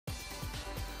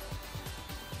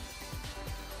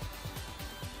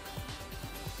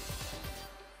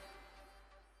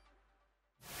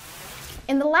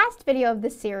In the last video of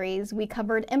this series, we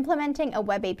covered implementing a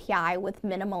web API with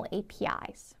minimal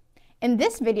APIs. In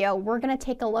this video, we're going to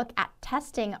take a look at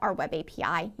testing our web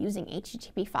API using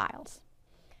HTTP files.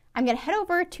 I'm going to head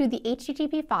over to the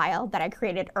HTTP file that I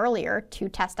created earlier to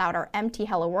test out our empty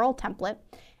Hello World template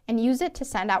and use it to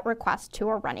send out requests to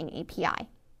our running API.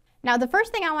 Now, the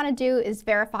first thing I want to do is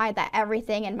verify that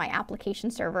everything in my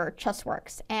application server just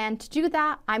works. And to do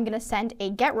that, I'm going to send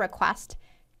a GET request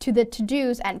to the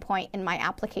to-dos endpoint in my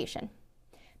application.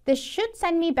 This should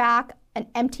send me back an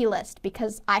empty list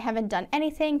because I haven't done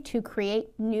anything to create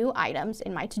new items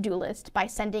in my to-do list by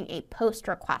sending a post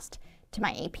request to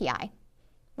my API.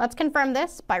 Let's confirm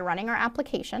this by running our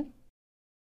application.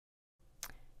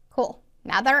 Cool.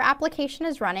 Now that our application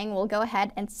is running, we'll go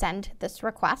ahead and send this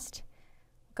request.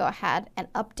 Go ahead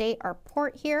and update our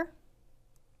port here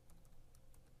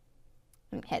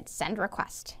and hit send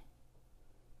request.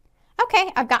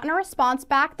 Okay, I've gotten a response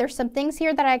back. There's some things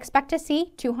here that I expect to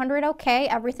see. 200 okay,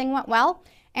 everything went well,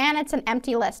 and it's an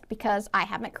empty list because I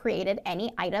haven't created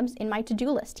any items in my to-do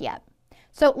list yet.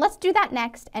 So let's do that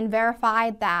next and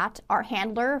verify that our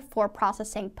handler for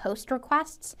processing post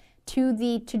requests to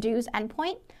the to-dos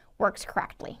endpoint works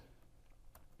correctly.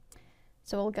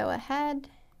 So we'll go ahead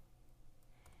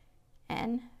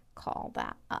and call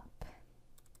that up.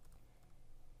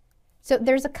 So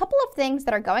there's a couple of things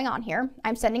that are going on here.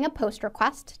 I'm sending a post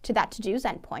request to that to-dos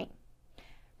endpoint.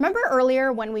 Remember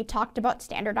earlier when we talked about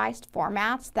standardized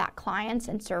formats that clients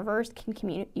and servers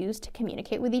can use to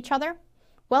communicate with each other?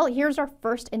 Well, here's our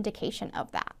first indication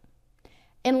of that.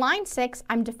 In line 6,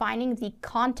 I'm defining the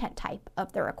content type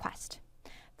of the request.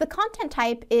 The content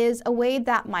type is a way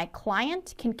that my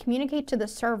client can communicate to the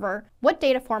server what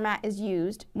data format is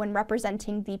used when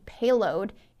representing the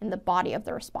payload in the body of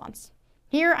the response.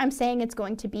 Here I'm saying it's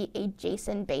going to be a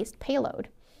JSON-based payload.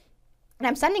 And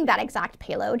I'm sending that exact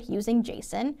payload using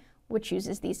JSON, which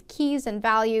uses these keys and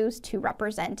values to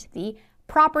represent the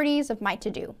properties of my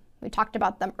to-do. We talked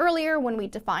about them earlier when we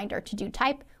defined our to-do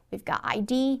type. We've got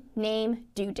ID, name,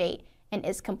 due date, and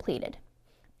is completed.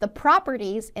 The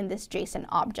properties in this JSON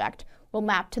object will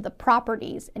map to the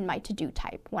properties in my to-do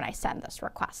type when I send this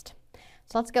request.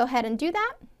 So let's go ahead and do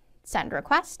that. Send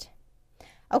request.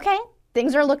 Okay,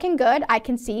 things are looking good. I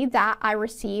can see that I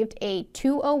received a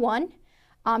 201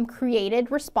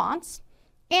 created response,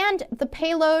 and the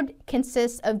payload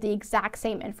consists of the exact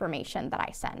same information that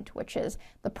I send, which is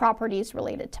the properties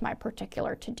related to my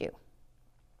particular to-do.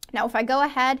 Now, if I go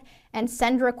ahead and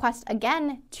send request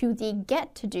again to the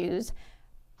get to-dos,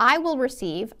 I will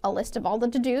receive a list of all the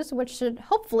to-dos, which should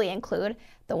hopefully include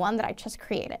the one that I just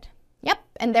created. Yep,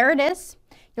 and there it is.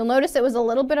 You'll notice it was a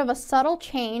little bit of a subtle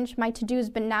change. My to-dos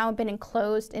now been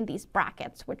enclosed in these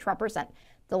brackets, which represent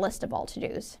the list of all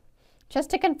to-dos. Just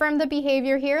to confirm the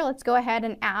behavior here, let's go ahead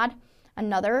and add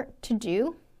another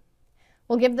to-do.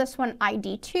 We'll give this one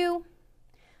ID 2.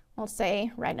 We'll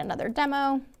say write another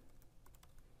demo,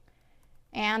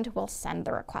 and we'll send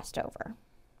the request over.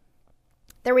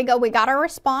 There we go, we got our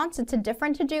response. It's a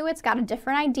different to-do, it's got a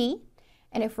different ID.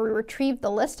 And if we retrieve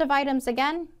the list of items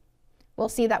again, we'll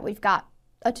see that we've got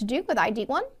a to-do with ID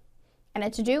 1 and a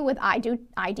to-do with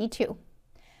ID 2.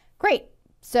 Great,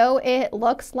 so it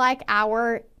looks like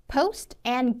our post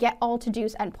and get all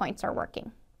to-dos endpoints are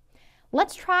working.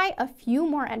 Let's try a few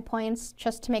more endpoints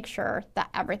just to make sure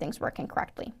that everything's working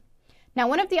correctly. Now,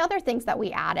 one of the other things that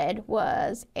we added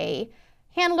was a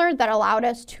handler that allowed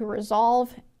us to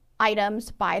resolve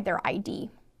items by their ID.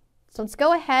 So let's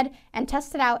go ahead and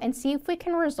test it out and see if we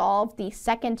can resolve the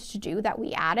second to-do that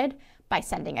we added by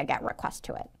sending a GET request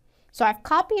to it. So I've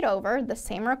copied over the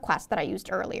same request that I used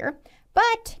earlier,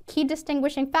 but key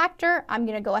distinguishing factor, I'm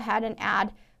going to go ahead and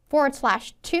add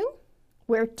 /2,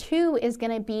 where 2 is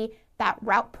going to be that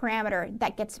route parameter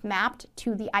that gets mapped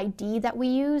to the ID that we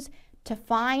use to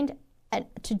find a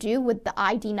to-do with the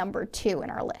ID number 2 in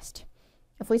our list.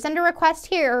 If we send a request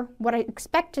here, what I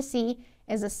expect to see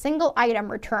is a single item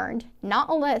returned, not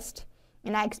a list,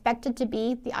 and I expect it to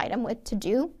be the item with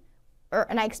to-do,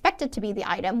 and I expect it to be the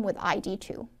item with ID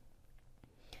 2.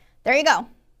 There you go.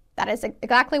 That is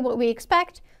exactly what we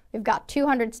expect. We've got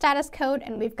 200 status code,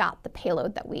 and we've got the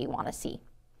payload that we want to see.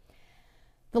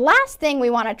 The last thing we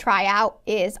want to try out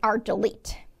is our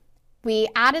delete. We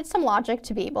added some logic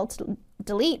to be able to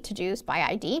delete to-dos by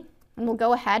ID, and we'll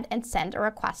go ahead and send a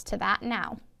request to that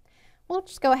now. We'll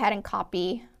just go ahead and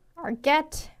copy our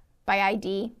get by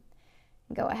ID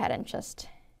and go ahead and just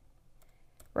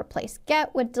replace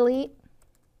get with delete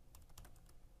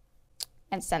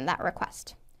and send that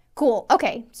request. Cool.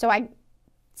 Okay, so I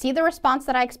see the response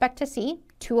that I expect to see.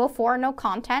 204, no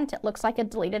content. It looks like it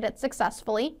deleted it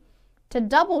successfully. To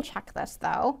double check this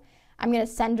though, I'm going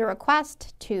to send a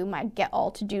request to my get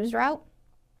all to-dos route.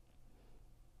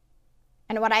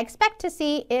 And what I expect to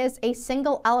see is a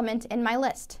single element in my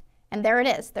list. And there it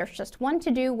is. There's just one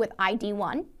to-do with ID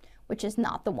 1, which is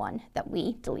not the one that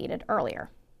we deleted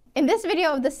earlier. In this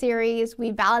video of the series,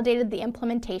 we validated the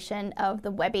implementation of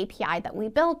the web API that we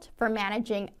built for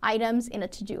managing items in a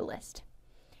to-do list.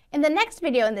 In the next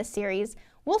video in this series,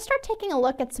 we'll start taking a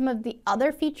look at some of the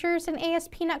other features in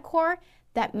ASP.NET Core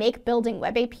that make building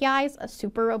web APIs a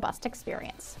super robust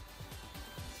experience.